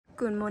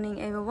Good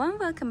morning everyone,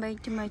 welcome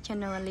back to my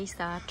channel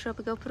Lisa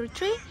Tropical Fruit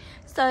Tree.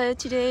 So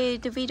today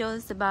the video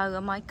is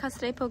about my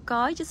custard apple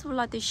guy. Just would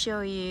like to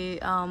show you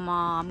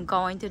I'm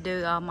going to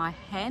do my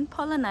hand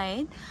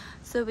pollinate,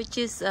 so which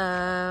is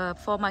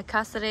for my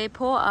custard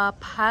apple,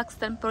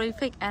 Pakistan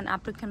prolific and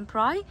African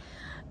pride.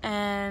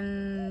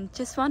 And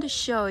just want to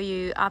show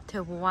you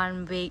after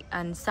 1 week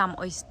and some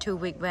is 2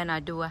 weeks when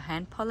I do a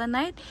hand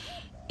pollinate.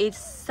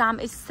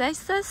 Some is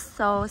sexes,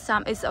 so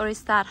some is already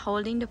start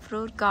holding the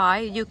fruit,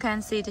 guys. You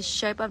can see the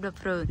shape of the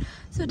fruit.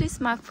 So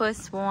this my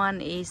first one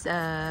is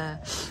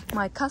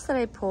my custard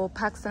apple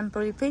Pakistan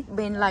prolific,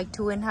 been like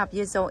 2.5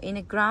 years old in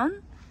the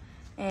ground,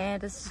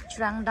 and it's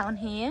shrunk down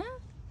here.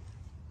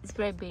 It's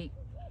very big,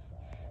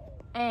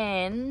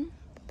 and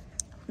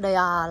they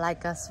are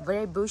like a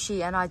very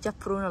bushy, and I just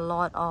prune a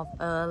lot of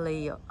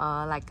early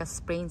like a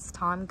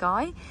springtime,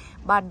 guy,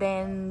 but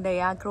then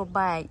they are grow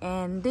back.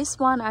 And this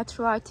one I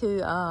try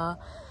to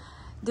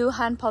do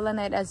hand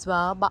pollinate as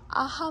well, but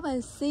I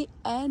haven't seen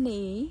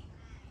any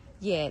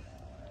yet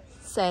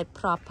set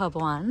proper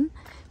one.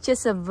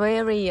 Just a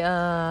very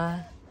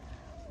where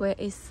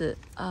is it,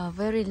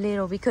 very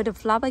little, because the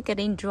flower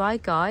getting dry,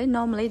 guy.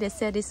 Normally they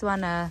say this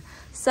one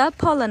self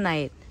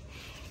pollinate.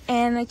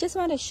 And I just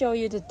want to show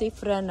you the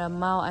different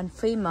male and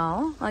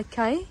female.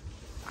 Okay,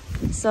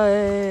 so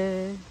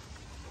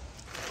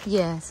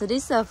yeah, so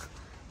this is a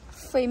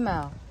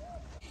female.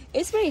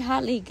 It's very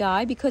hardly,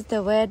 guy, because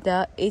the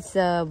weather is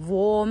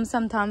warm,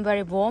 sometimes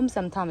very warm,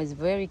 sometimes it's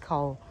very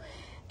cold,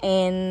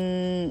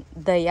 and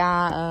they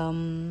are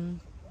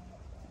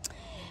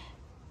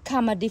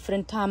come a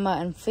different time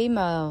and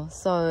female.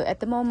 So at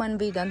the moment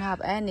we don't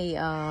have any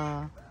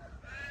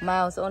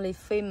males, only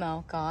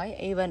female, guy.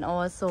 Even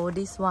also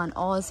this one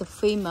also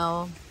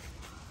female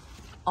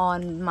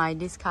on my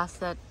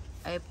custard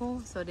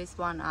apple. So this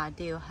one I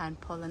do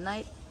hand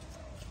pollinate.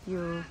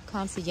 You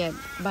can't see yet,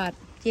 but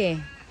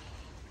yeah.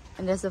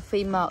 And there's a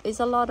female.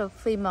 It's a lot of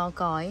female,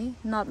 guy,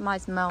 not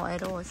much male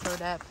at all. So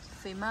that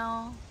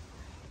female,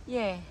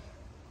 yeah,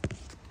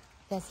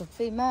 that's a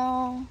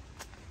female.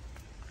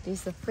 This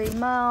is a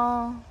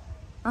female.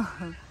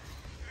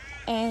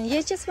 And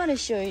yeah, just want to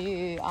show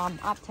you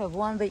after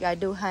 1 week I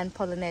do hand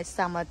pollinate.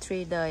 Some are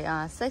 3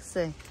 days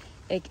sexy.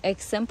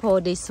 Example,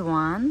 this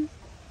one,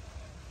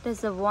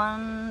 there's a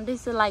one,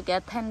 this is like a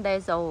 10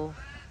 days old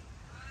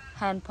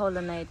hand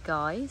pollinate,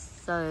 guys.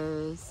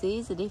 So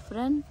see the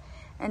difference.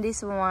 And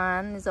this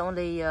one is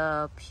only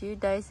a few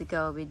days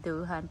ago we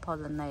do hand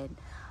pollinate.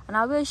 And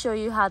I will show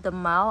you how the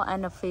male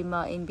and the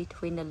female in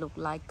between they look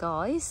like,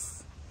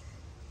 guys.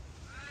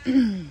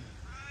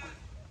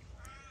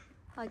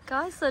 Hi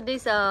guys, so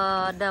this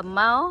the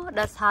male,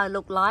 that's how it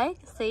look like.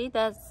 See,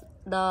 that's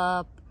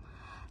the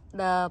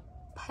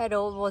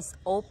petal was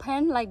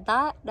open like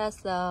that. That's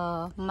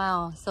the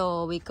male.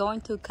 So we're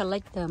going to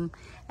collect them.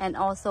 And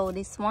also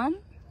this one.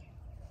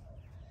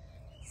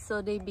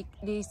 So this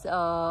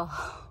the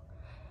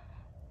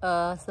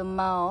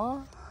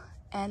male,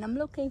 and I'm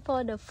looking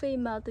for the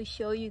female to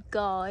show you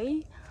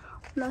guys.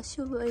 I'm not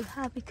sure what I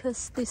have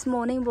because this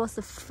morning was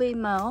a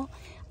female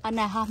and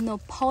I have no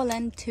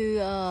pollen to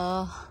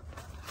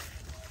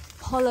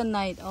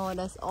pollinate. Oh,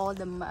 that's all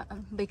the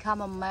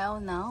become a male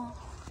now.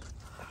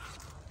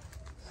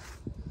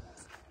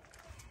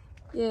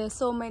 Yeah,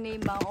 so many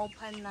male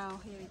open now.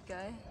 Here we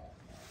go.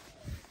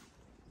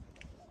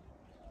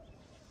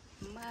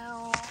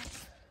 Male,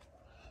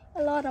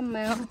 a lot of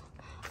male.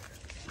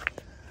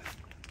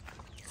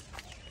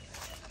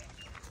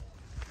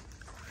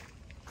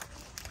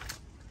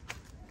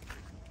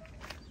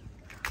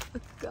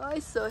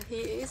 Guys, so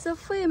here is a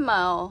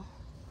female.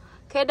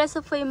 Okay, that's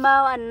a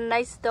female, and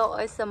next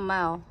door is a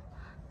male.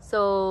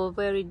 So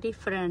very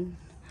different.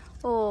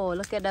 Oh,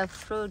 look at the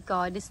fruit,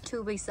 guys. This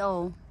 2 weeks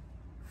old.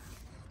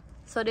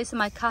 So this is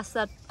my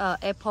custard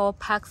apple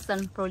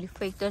Pakistan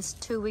prolific. That's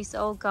 2 weeks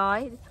old,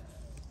 guys.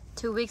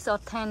 2 weeks or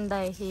 10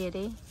 days here.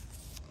 It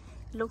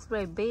looks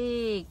very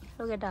big.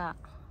 Look at that.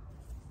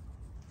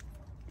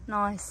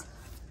 Nice.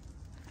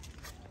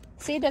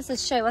 See, that's the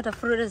shape of the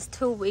fruit. Is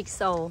 2 weeks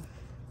old.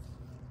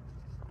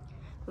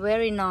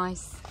 Very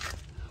nice.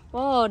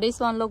 Whoa, this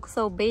one looks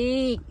so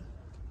big.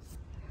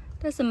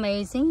 That's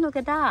amazing. Look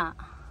at that.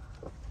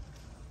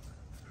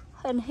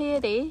 And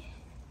here it.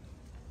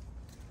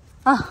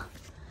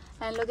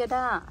 And look at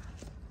that.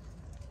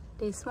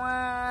 This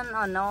one,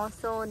 and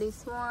also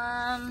this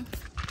one.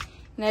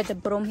 There's the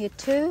broom here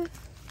too.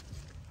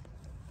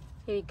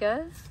 Here we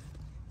go.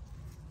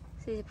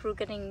 See the fruit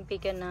getting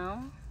bigger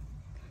now.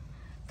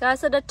 Guys,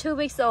 so the 2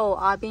 weeks old,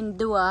 I've been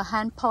doing a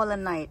hand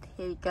pollinate.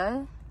 Here we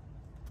go.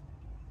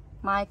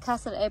 My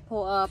custard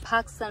apple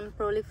Pakistan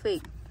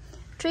prolific.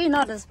 Tree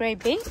not as very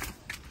big.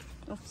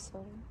 Oops,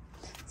 sorry.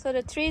 So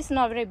the tree is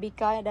not very big,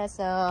 guys. That's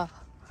a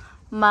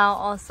male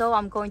also.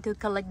 I'm going to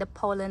collect the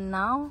pollen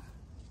now.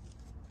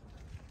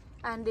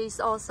 And this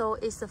also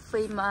is a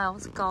female,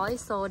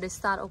 guys. So they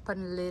start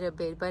open a little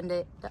bit. When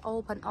they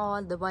open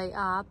all the way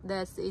up,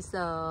 that is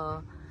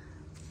a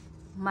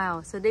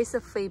male. So this is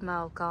a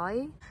female,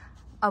 guys.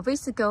 a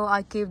week ago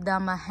I give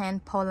them a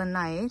hand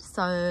pollinate,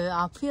 so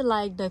I feel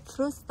like the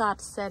fruit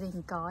start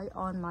setting, guys,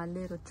 on my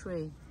little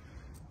tree.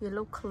 You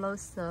look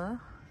closer.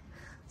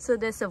 So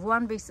there's a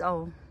 1 week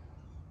old.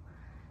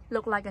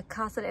 Look like a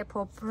custard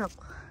apple fruit.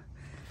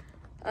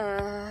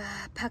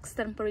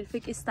 Pakistan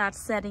prolific, it starts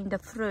setting the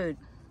fruit,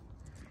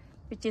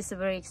 which is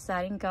very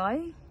exciting,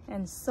 guys.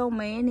 And so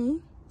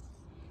many.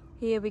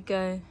 Here we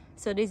go.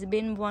 So this has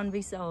been 1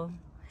 week old,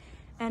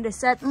 and they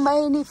set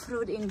many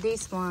fruit in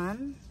this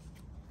one.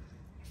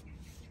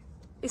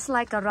 It's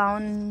like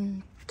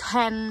around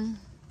 10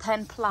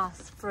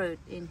 plus fruit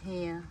in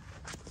here.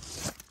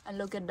 And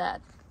look at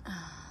that.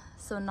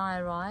 So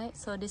nice, right?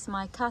 So this is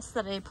my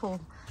custard apple.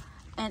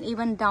 And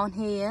even down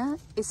here,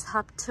 it's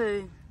have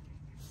too.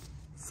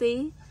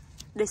 See?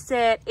 They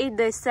said if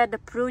they set the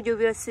fruit, you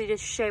will see the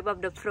shape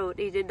of the fruit.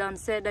 If they don't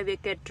set, they will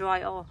get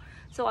dry off.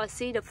 So I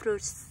see the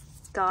fruit,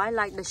 guy,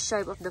 like the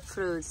shape of the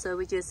fruit. So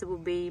we just will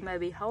be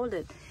maybe hold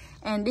it.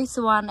 And this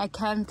one, I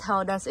can't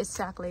tell that's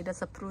exactly,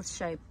 that's a fruit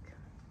shape.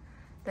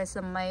 That's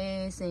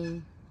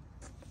amazing.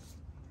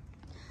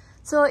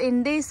 So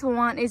in this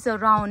one is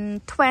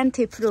around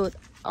 20 fruit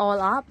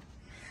all up,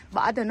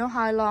 but I don't know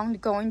how long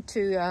going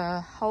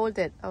to hold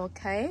it.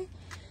 Okay.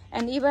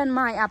 And even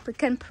my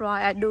African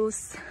pride I do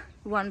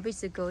 1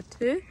 week ago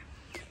too,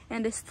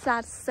 and they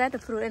start set the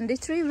fruit, and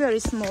this tree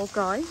very small,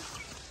 guys.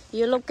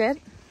 You look at,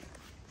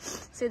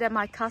 see that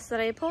my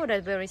custard apple,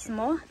 that's very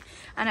small,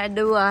 and I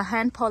do a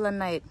hand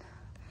pollinate,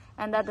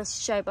 and that's the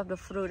shape of the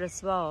fruit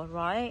as well,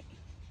 right?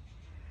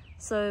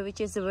 So which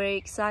is very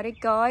exciting,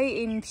 guys,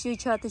 in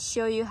future to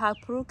show you how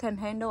fruit can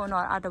handle or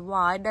not.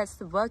 Otherwise that's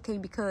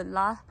working, because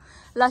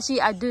last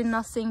year I do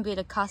nothing with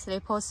the custard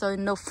apple, so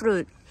no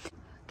fruit.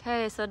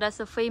 Okay, so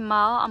that's a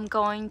female. I'm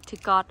going to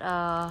got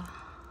I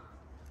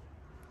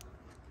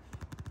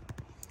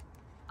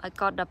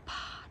got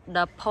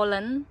the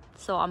pollen,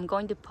 so I'm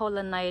going to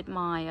pollinate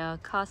my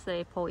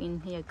custard apple in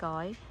here,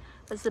 guys.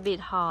 It's a bit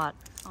hard.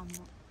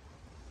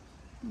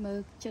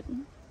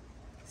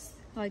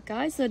 Alright,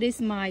 guys, so this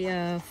is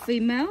my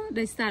female.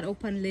 They start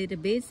open a little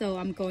bit, so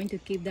I'm going to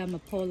give them a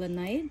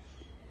pollinate.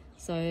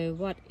 So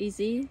what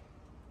easy?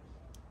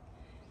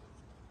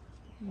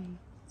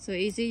 So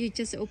easy, you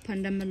just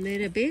open them a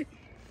little bit.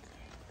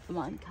 Come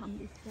on, come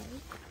this way.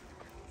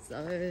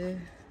 So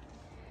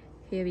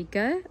here we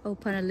go,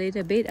 open a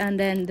little bit, and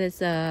then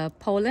there's a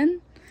pollen.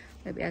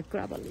 Maybe I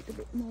grab a little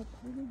bit more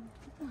pollen.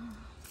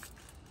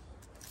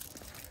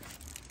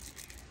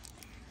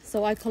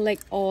 So I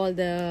collect all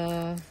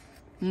the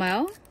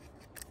male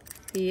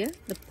here,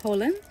 the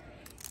pollen,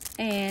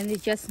 and you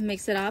just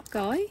mix it up,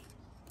 guys,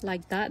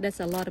 like that. There's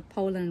a lot of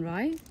pollen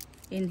right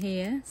in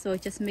here, so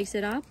just mix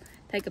it up.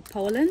 Take a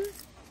pollen,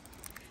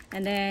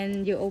 and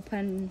then you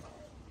open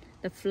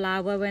the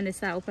flower when they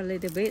start open a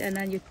little bit, and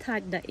then you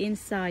touch the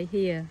inside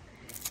here.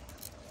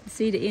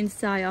 See the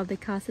inside of the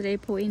custard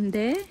apple in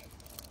there?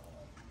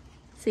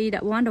 See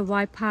that one, the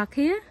white part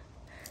here?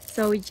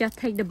 So we just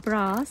take the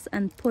brush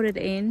and put it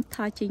in,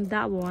 touching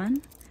that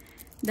one.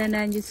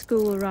 Then you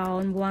screw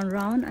around 1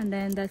 round, and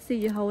then that's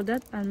it, you hold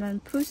it and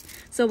then push.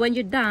 So when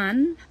you're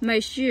done,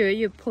 make sure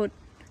you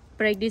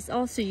break this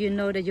off, so you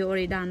know that you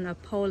already done a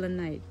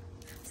pollinate.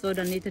 So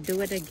don't need to do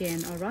it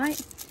again, alright?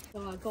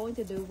 So I'm going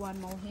to do one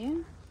more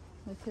here.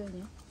 Okay.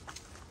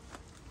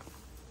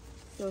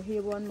 So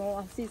here one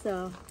more. This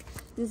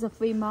is a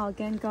female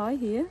again, guys,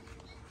 here.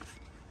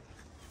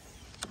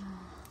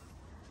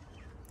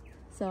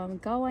 So I'm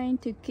going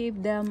to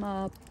give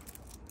them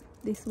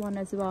this one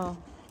as well.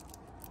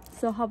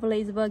 So hopefully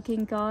it's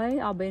working, guys.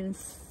 I've been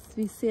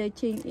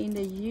researching in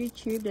the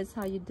YouTube. That's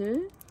how you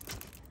do.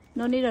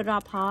 No need to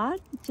wrap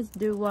hard. Just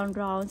do 1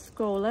 round,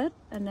 scroll it,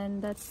 and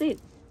then that's it.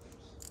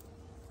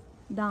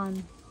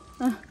 Done.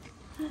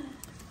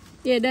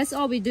 Yeah, that's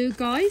all we do,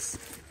 guys.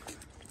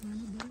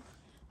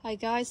 Hi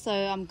guys, so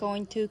I'm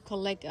going to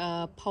collect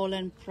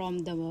pollen from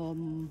the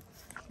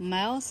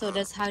male. So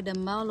that's how the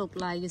male look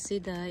like. You see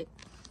the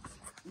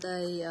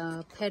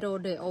petal,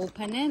 they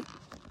open it,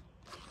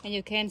 and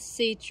you can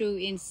see through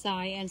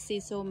inside and see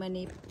so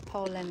many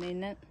pollen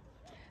in it.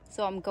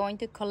 So I'm going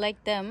to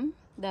collect them,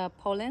 the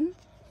pollen.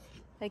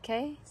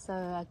 Okay, so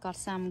I got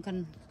some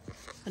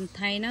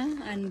container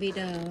and with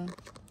a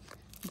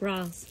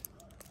brush.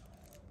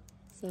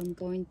 So I'm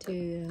going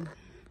to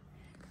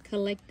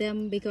collect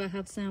them because I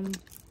have some.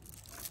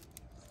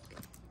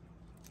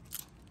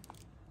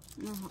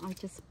 I'll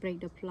just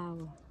break the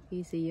flower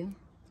easier.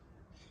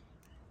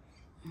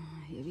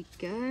 Here we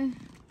go.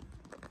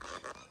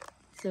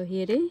 So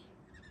here it is.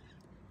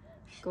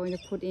 Going to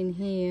put in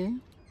here.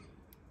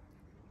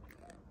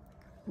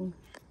 Oh,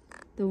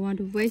 don't want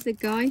to waste it,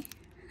 guy.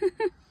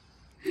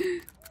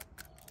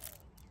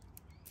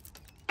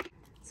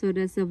 So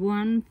there's a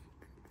 1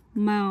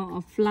 mouth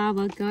of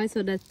flower, guys,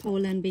 so that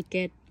pollen we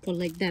get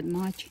collect that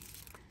much.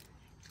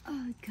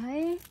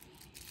 Okay,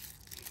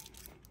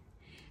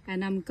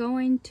 and I'm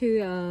going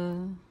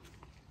to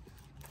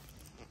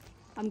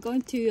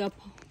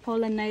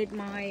pollinate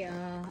my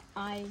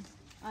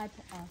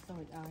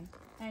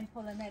hand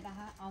pollinate.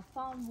 I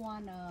found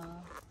one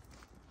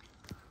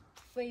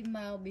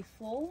female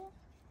before.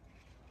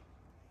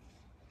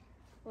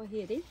 Oh,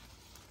 here it is.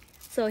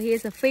 So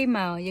here's a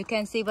female. You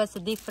can see what's the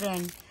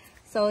difference.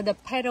 So the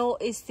petal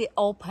is still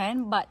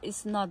open, but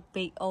it's not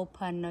big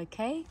open,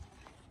 okay?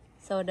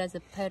 So that's a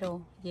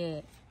petal.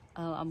 Yeah.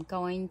 I'm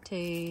going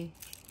to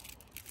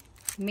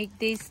make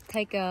this,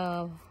 take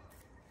a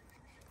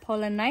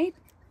pollinate,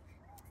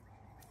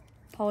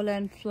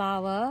 pollen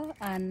flower,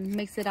 and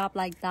mix it up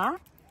like that.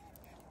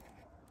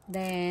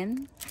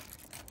 Then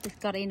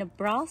just got in a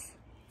brush.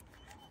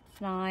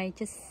 And I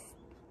just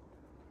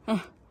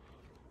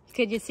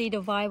could you see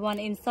the white one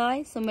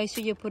inside? So make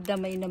sure you put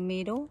them in the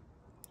middle.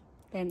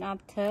 Then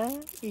after,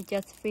 you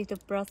just feed the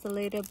brush a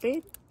little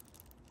bit,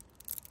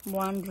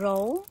 one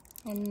row,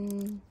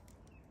 and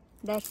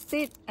that's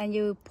it. And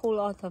you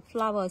pull out the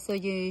flower.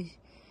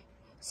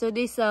 So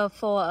this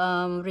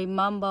for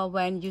remember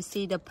when you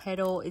see the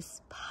petal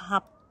is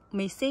half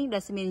missing.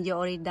 That means you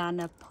already done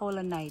a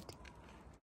pollinate.